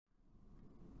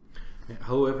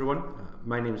Hello everyone,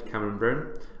 my name is Cameron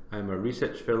Brown. I'm a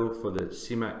research fellow for the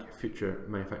CMAC Future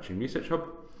Manufacturing Research Hub,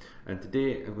 and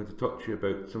today I'm going to talk to you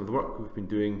about some of the work we've been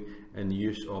doing in the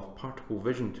use of particle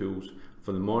vision tools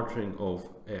for the monitoring of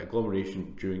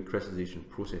agglomeration during crystallization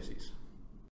processes.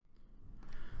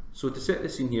 So to set the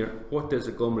scene here, what is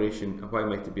agglomeration and why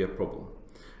might it be a problem?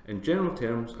 In general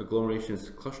terms, agglomeration is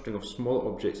the clustering of small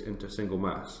objects into a single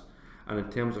mass. And in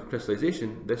terms of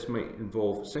crystallization, this might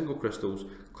involve single crystals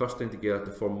clustering together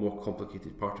to form more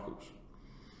complicated particles.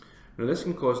 Now this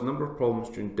can cause a number of problems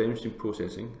during downstream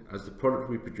processing, as the product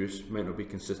we produce might not be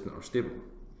consistent or stable.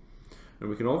 Now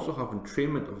we can also have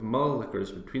entrainment of mother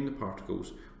liquors between the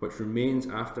particles, which remains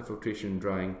after filtration and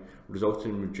drying,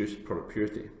 resulting in reduced product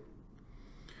purity.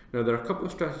 Now there are a couple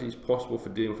of strategies possible for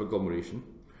dealing with agglomeration.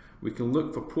 We can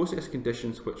look for process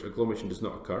conditions which agglomeration does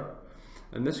not occur,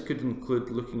 and this could include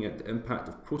looking at the impact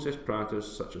of process parameters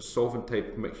such as solvent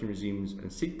type, mixing regimes and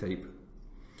seed type.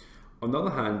 On the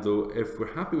other hand though, if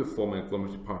we're happy with forming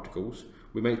agglomerated particles,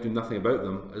 we might do nothing about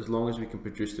them as long as we can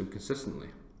produce them consistently.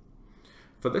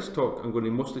 For this talk, I'm going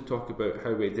to mostly talk about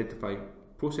how we identify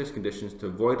process conditions to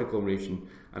avoid agglomeration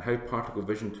and how particle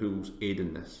vision tools aid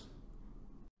in this.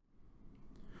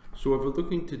 So if we're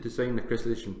looking to design a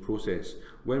crystallization process,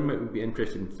 when might we be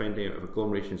interested in finding out if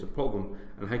agglomeration is a problem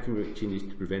and how can we make changes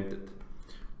to prevent it?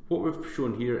 What we've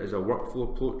shown here is a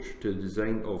workflow approach to the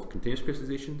design of continuous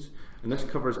crystallizations, and this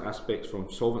covers aspects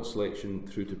from solvent selection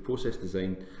through to process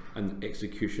design and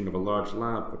execution of a large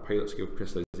lab or pilot scale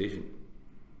crystallization.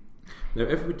 Now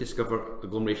if we discover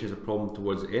agglomeration is a problem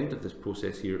towards the end of this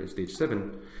process here in stage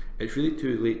 7, it's really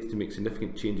too late to make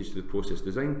significant changes to the process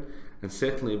design, and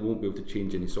certainly won't be able to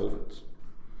change any solvents.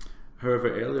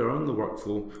 However, earlier on in the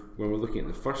workflow, when we're looking at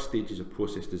the first stages of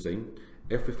process design,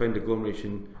 if we find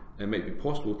agglomeration, it might be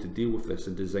possible to deal with this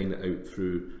and design it out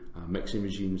through mixing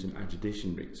regimes and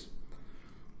agitation rates.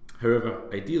 However,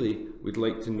 ideally, we'd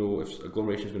like to know if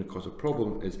agglomeration is going to cause a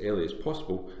problem as early as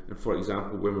possible, and for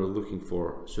example, when we're looking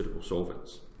for suitable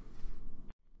solvents.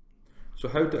 So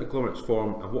how do agglomerates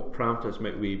form and what parameters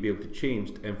might we be able to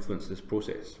change to influence this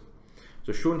process?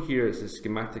 So shown here is the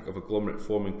schematic of agglomerate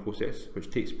forming process,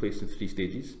 which takes place in 3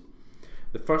 stages.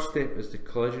 The first step is the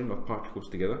collision of particles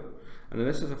together, and then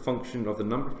this is a function of the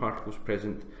number of particles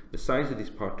present, the size of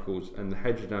these particles, and the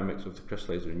hydrodynamics of the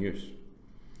crystallizer in use.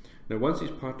 Now once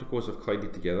these particles have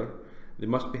collided together, they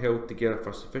must be held together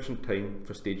for sufficient time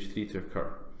for stage 3 to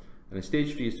occur. And in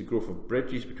stage 3 is the growth of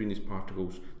bridges between these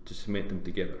particles to cement them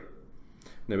together.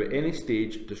 Now at any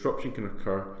stage, disruption can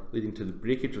occur, leading to the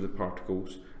breakage of the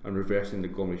particles and reversing the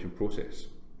agglomeration process.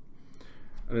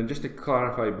 And then just to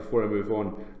clarify before I move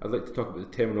on, I'd like to talk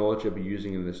about the terminology I'll be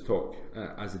using in this talk,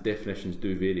 as the definitions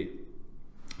do vary.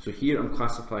 So here I'm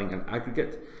classifying an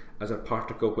aggregate as a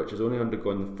particle which has only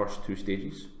undergone the first 2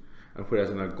 stages, and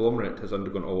whereas an agglomerate has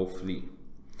undergone all 3.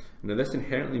 Now this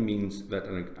inherently means that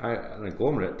an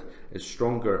agglomerate is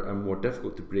stronger and more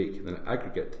difficult to break than an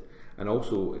aggregate, and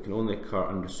also it can only occur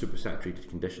under supersaturated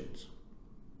conditions.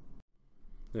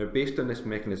 Now based on this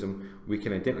mechanism, we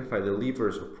can identify the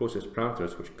levers or process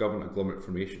parameters which govern agglomerate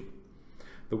formation.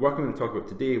 The work I'm going to talk about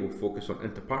today will focus on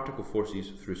interparticle forces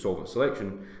through solvent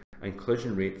selection and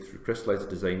collision rate through crystallizer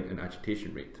design and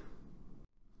agitation rate.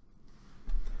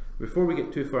 Before we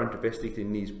get too far into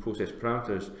investigating these process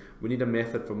parameters, we need a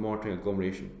method for monitoring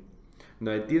agglomeration.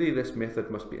 Now ideally this method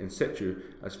must be in situ,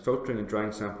 as filtering and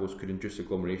drying samples could induce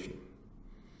agglomeration.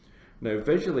 Now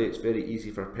visually it's very easy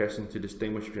for a person to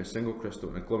distinguish between a single crystal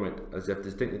and agglomerate as they have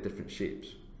distinctly different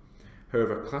shapes.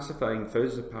 However, classifying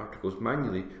thousands of particles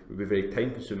manually would be very time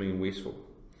consuming and wasteful.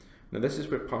 Now this is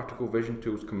where particle vision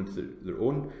tools come into their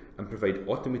own and provide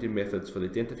automated methods for the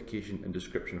identification and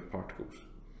description of particles.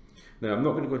 Now I'm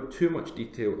not going to go into too much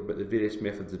detail about the various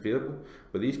methods available,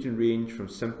 but these can range from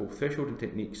simple thresholding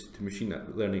techniques to machine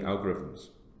learning algorithms.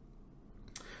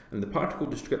 And the particle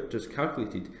descriptors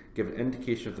calculated give an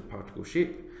indication of the particle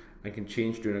shape and can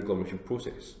change during an agglomeration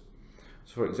process.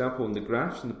 So for example, in the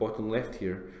graphs in the bottom left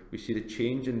here, we see the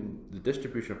change in the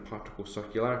distribution of particle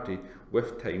circularity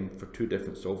with time for 2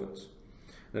 different solvents.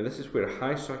 Now this is where a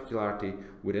high circularity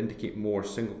would indicate more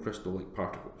single crystal-like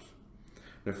particles.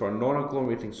 Now for a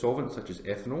non-agglomerating solvent such as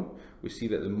ethanol, we see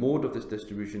that the mode of this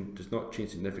distribution does not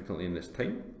change significantly in this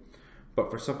time. But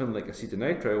for something like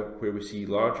acetonitrile, where we see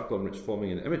large agglomerates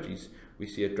forming in the images, we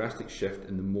see a drastic shift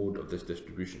in the mode of this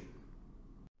distribution.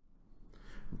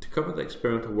 To cover the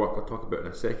experimental work I'll talk about in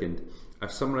a second,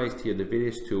 I've summarised here the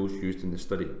various tools used in the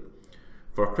study.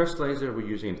 For our crystallizer, we're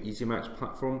using an EasyMax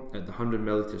platform at the 100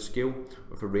 ml scale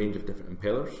with a range of different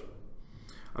impellers.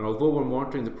 And although we're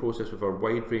monitoring the process with our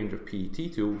wide range of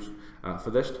PET tools, for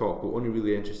this talk we're only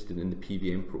really interested in the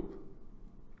PVM probe.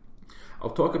 I'll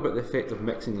talk about the effect of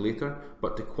mixing later,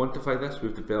 but to quantify this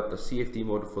we've developed a CFD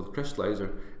model for the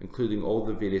crystallizer, including all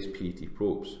the various PET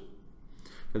probes.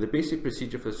 Now the basic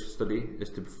procedure for this study is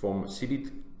to perform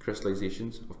seeded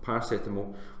crystallizations of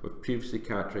paracetamol with previously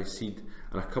characterised seed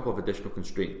and a couple of additional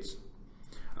constraints.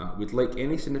 We'd like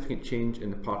any significant change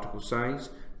in the particle size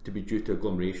to be due to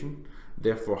agglomeration,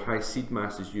 therefore high seed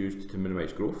mass is used to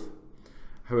minimise growth.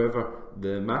 However,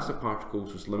 the mass of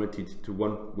particles was limited to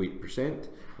 1 weight%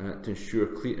 to ensure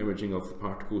clear imaging of the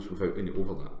particles without any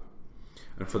overlap.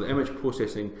 And for the image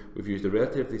processing, we've used a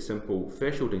relatively simple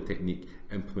thresholding technique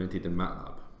implemented in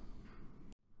MATLAB.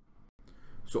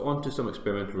 So on to some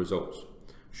experimental results.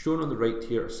 Shown on the right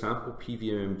here are sample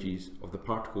PVM images of the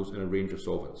particles in a range of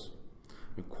solvents.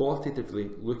 And qualitatively,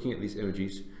 looking at these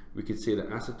images, we could say that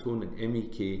acetone and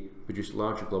MEK produce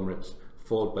large agglomerates,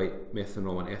 followed by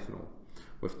methanol and ethanol,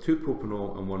 with 2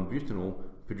 propanol and 1 butanol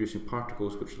producing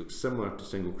particles which look similar to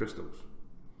single crystals.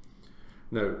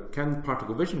 Now, can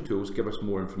particle vision tools give us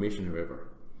more information, however?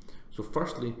 So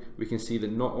firstly, we can see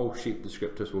that not all shape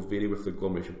descriptors will vary with the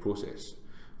agglomeration process.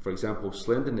 For example,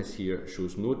 slenderness here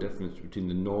shows no difference between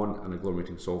the non and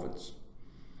agglomerating solvents.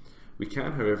 We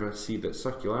can, however, see that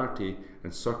circularity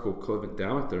and circle equivalent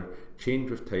diameter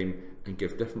change with time and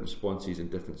give different responses in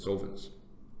different solvents.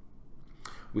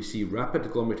 We see rapid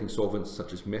agglomerating solvents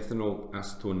such as methanol,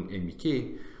 acetone and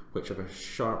MEK, which have a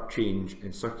sharp change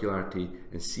in circularity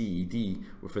and CED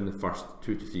within the first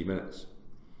 2 to 3 minutes.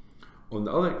 On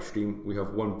the other extreme, we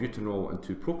have 1 butanol and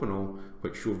 2 propanol,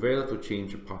 which show very little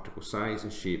change in particle size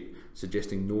and shape,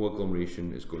 suggesting no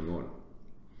agglomeration is going on.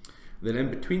 Then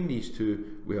in between these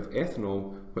two, we have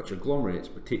ethanol, which agglomerates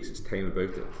but takes its time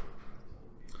about it.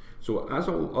 So as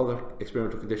all other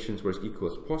experimental conditions were as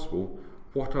equal as possible,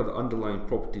 what are the underlying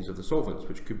properties of the solvents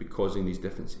which could be causing these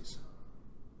differences?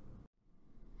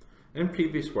 In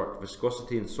previous work,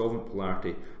 viscosity and solvent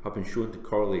polarity have been shown to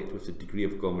correlate with the degree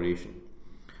of agglomeration.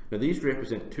 Now these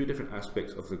represent 2 different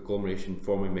aspects of the agglomeration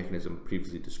forming mechanism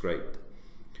previously described.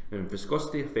 Now,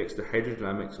 viscosity affects the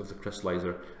hydrodynamics of the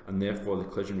crystallizer and therefore the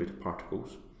collision rate of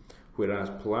particles, whereas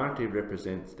polarity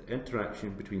represents the interaction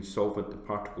between solvent and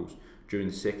particles during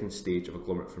the second stage of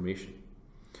agglomerate formation.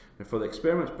 Now for the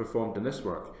experiments performed in this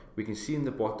work, we can see in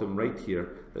the bottom right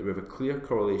here that we have a clear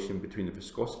correlation between the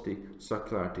viscosity,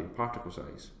 circularity and particle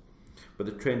size, but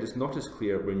the trend is not as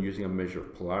clear when using a measure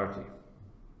of polarity.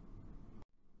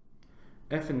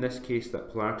 If in this case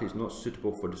that polarity is not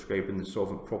suitable for describing the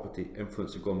solvent property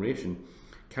influence agglomeration,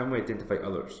 can we identify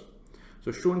others?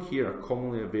 So shown here are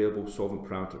commonly available solvent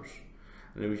parameters,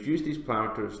 and we've used these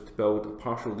parameters to build a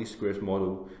partial least squares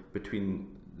model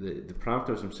between the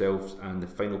parameters themselves and the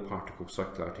final particle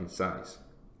circularity and size.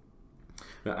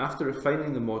 Now after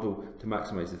refining the model to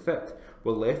maximise the fit,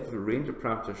 we're left with a range of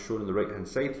parameters shown on the right hand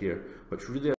side here, which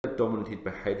really are dominated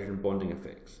by hydrogen bonding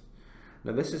effects.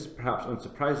 Now this is perhaps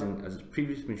unsurprising, as it's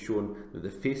previously been shown that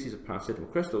the faces of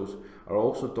paracetamol crystals are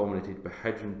also dominated by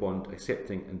hydrogen bond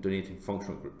accepting and donating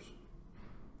functional groups.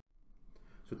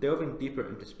 So delving deeper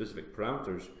into specific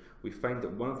parameters, we find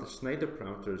that one of the Snyder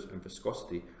parameters and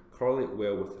viscosity correlate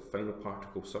well with the final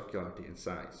particle circularity and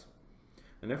size.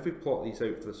 And if we plot these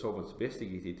out for the solvents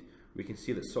investigated, we can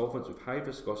see that solvents with high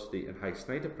viscosity and high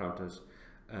Snyder parameters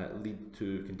lead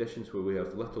to conditions where we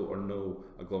have little or no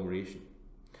agglomeration.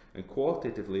 And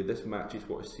qualitatively, this matches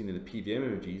what is seen in the PVM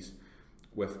images,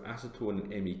 with acetone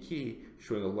and MEK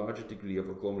showing a larger degree of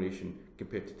agglomeration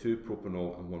compared to 2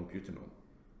 propanol and 1 butanol.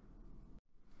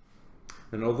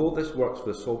 And although this works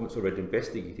for the solvents already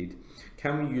investigated,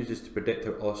 can we use this to predict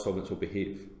how other solvents will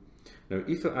behave? Now,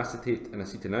 ethyl acetate and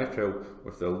acetonitrile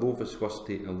with their low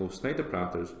viscosity and low Snyder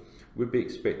parameters would be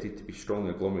expected to be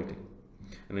strongly agglomerating.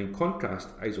 And in contrast,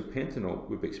 isopentanol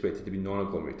would be expected to be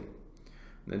non-agglomerating.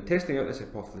 And in testing out this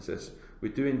hypothesis, we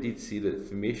do indeed see the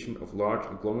formation of large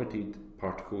agglomerated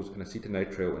particles in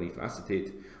acetonitrile and ethyl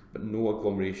acetate, but no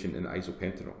agglomeration in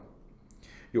isopentanol.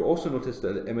 You'll also notice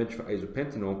that the image for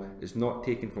isopentanol is not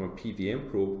taken from a PVM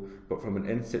probe, but from an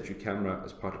in situ camera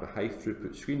as part of a high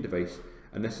throughput screen device,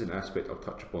 and this is an aspect I'll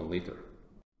touch upon later.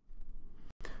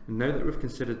 And now that we've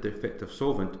considered the effect of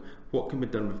solvent, what can be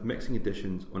done with mixing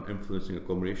additions on influencing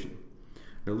agglomeration?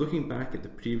 Now looking back at the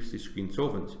previously screened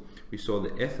solvents, we saw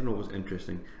that ethanol was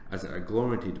interesting as it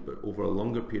agglomerated but over a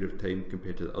longer period of time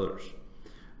compared to the others.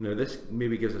 Now this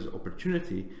maybe gives us an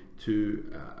opportunity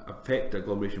to affect the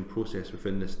agglomeration process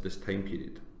within this time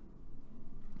period.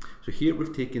 So here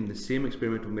we've taken the same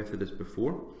experimental method as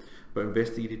before, but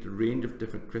investigated a range of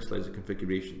different crystallizer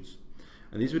configurations.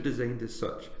 And these were designed as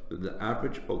such that the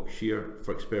average bulk shear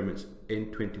for experiments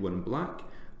N21 in black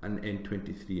and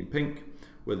N23 in pink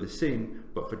were the same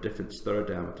but for different stirrer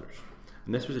diameters.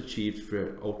 and this was achieved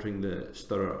through altering the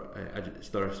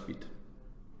stirrer speed.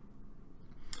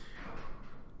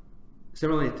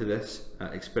 Similarly to this,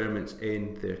 experiments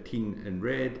N13 in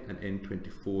red and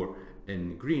N24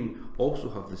 in green also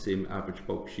have the same average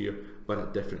bulk shear, but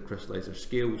at different crystallizer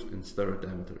scales and stirrer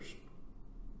diameters.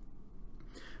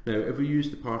 Now, if we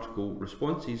use the particle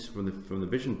responses from the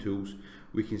vision tools,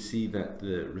 we can see that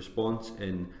the response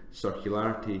in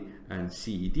circularity and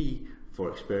CED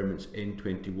for experiments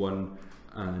N21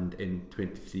 and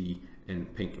N23 in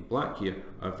pink and black here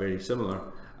are very similar,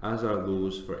 as are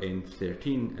those for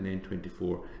N13 and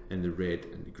N24 in the red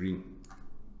and the green.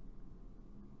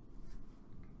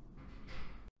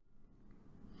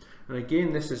 And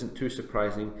again, this isn't too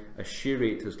surprising, as shear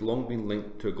rate has long been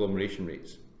linked to agglomeration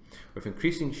rates. With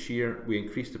increasing shear, we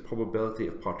increase the probability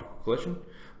of particle collision,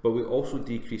 but we also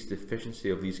decrease the efficiency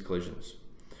of these collisions.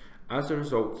 As a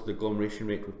result, the agglomeration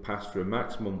rate will pass through a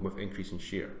maximum with increasing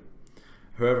shear.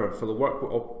 However, for the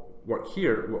work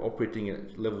here, we're operating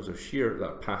at levels of shear that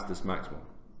are past this maximum.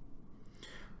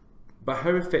 But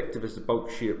how effective is the bulk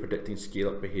shear predicting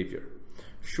scale-up behaviour?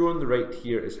 Shown on the right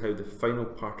here is how the final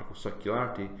particle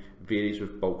circularity varies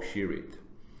with bulk shear rate.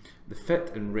 The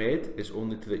fit in red is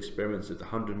only to the experiments at the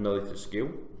 100 milliliter scale,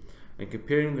 and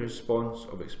comparing the response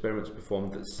of experiments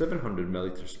performed at 700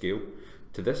 milliliter scale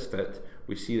to this fit,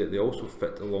 we see that they also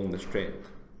fit along this trend.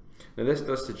 Now, this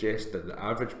does suggest that the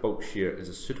average bulk shear is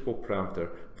a suitable parameter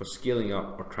for scaling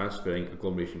up or transferring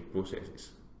agglomeration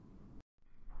processes.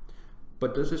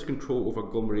 But does this control over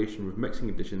agglomeration with mixing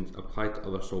conditions apply to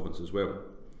other solvents as well?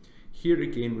 Here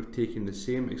again, we've taken the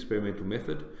same experimental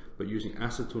method, but using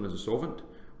acetone as a solvent,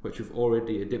 which we've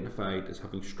already identified as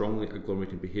having strongly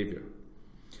agglomerating behaviour.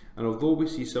 And although we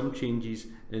see some changes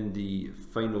in the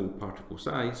final particle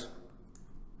size,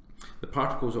 the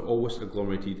particles are always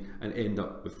agglomerated and end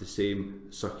up with the same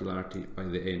circularity by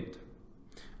the end.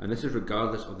 And this is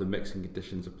regardless of the mixing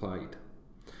conditions applied.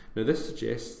 Now, this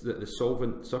suggests that the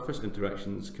solvent surface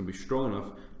interactions can be strong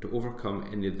enough to overcome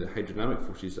any of the hydrodynamic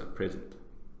forces that are present.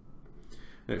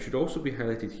 Now, it should also be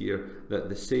highlighted here that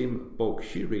the same bulk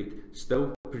shear rate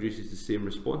still produces the same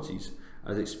responses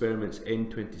as experiments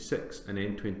N26 and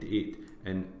N28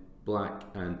 in black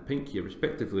and pink here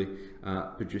respectively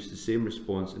produce the same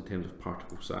response in terms of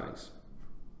particle size.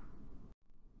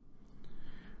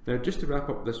 Now, just to wrap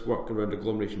up this work around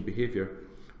agglomeration behaviour,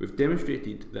 we've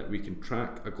demonstrated that we can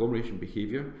track agglomeration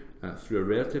behaviour through a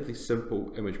relatively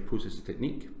simple image processing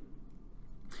technique.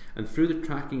 And through the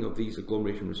tracking of these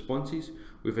agglomeration responses,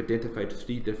 we've identified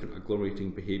 3 different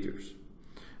agglomerating behaviours.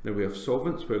 Now, we have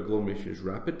solvents where agglomeration is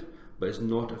rapid, but is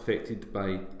not affected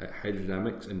by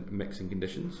hydrodynamics and mixing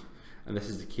conditions, and this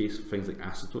is the case for things like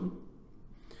acetone.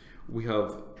 We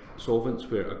have solvents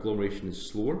where agglomeration is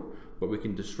slower, but we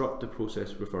can disrupt the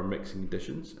process with our mixing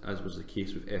conditions, as was the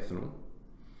case with ethanol.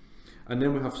 And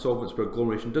then we have solvents where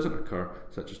agglomeration doesn't occur,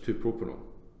 such as 2-propanol.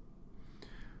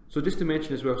 So just to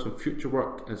mention as well some future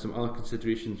work and some other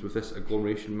considerations with this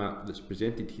agglomeration map that's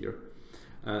presented here.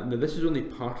 Now, this is only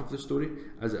part of the story,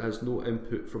 as it has no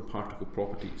input from particle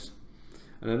properties.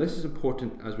 And now this is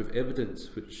important as with evidence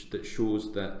that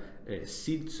shows that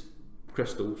seeds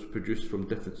crystals produced from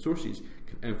different sources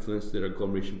can influence their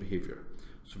agglomeration behaviour.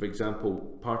 So for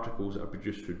example, particles that are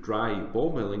produced through dry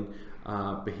ball milling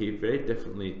behave very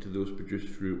differently to those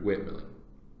produced through wet milling.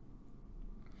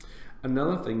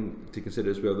 Another thing to consider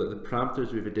as well, that the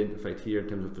parameters we've identified here in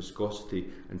terms of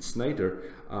viscosity and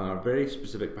Snyder are very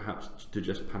specific perhaps to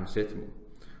just paracetamol.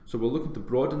 So we're looking to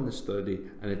broaden the study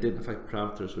and identify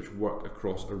parameters which work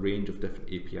across a range of different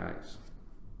APIs.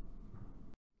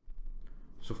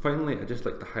 So finally, I'd just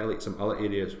like to highlight some other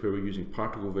areas where we're using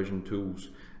particle vision tools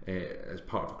as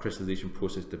part of crystallization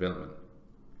process development.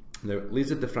 Now,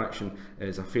 laser diffraction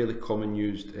is a fairly common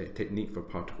used technique for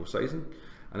particle sizing,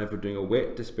 and if we're doing a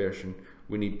wet dispersion,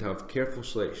 we need to have careful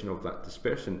selection of that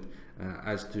dispersant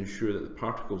as to ensure that the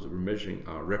particles that we're measuring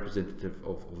are representative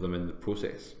of them in the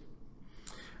process.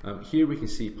 Here we can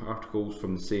see particles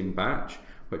from the same batch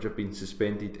which have been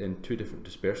suspended in 2 different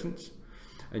dispersants,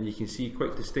 and you can see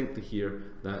quite distinctly here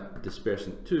that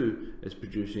dispersant 2 is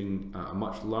producing a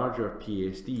much larger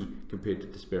PSD compared to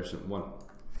dispersant 1.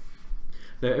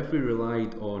 Now, if we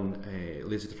relied on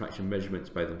laser diffraction measurements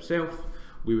by themselves,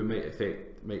 we might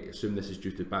assume this is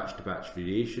due to batch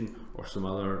variation or some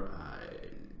other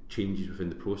changes within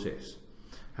the process.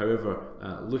 However,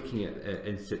 looking at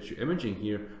in situ imaging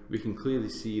here, we can clearly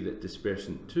see that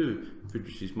dispersant 2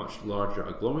 produces much larger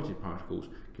agglomerated particles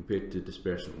compared to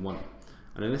dispersant 1.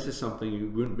 And this is something you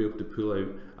wouldn't be able to pull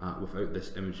out without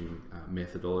this imaging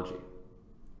methodology.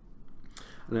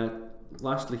 And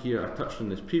lastly here, I touched on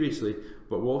this previously,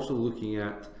 but we're also looking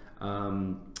at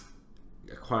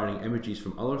acquiring images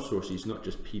from other sources, not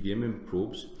just PVM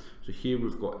probes. So here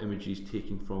we've got images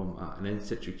taken from an in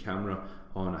situ camera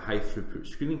on a high throughput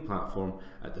screening platform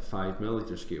at the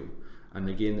 5mm scale. And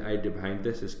again, the idea behind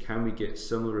this is, can we get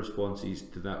similar responses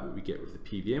to that what we get with the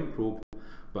PVM probe,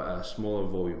 but at a smaller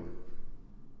volume?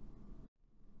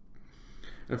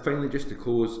 And finally, just to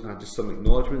close, just some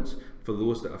acknowledgements for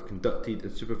those that have conducted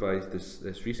and supervised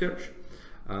this research.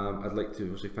 I'd like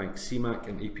to also thank CMAC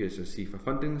and APSRC for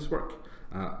funding this work,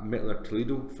 METTLER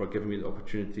Toledo for giving me the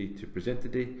opportunity to present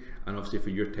today, and obviously for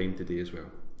your time today as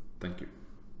well. Thank you.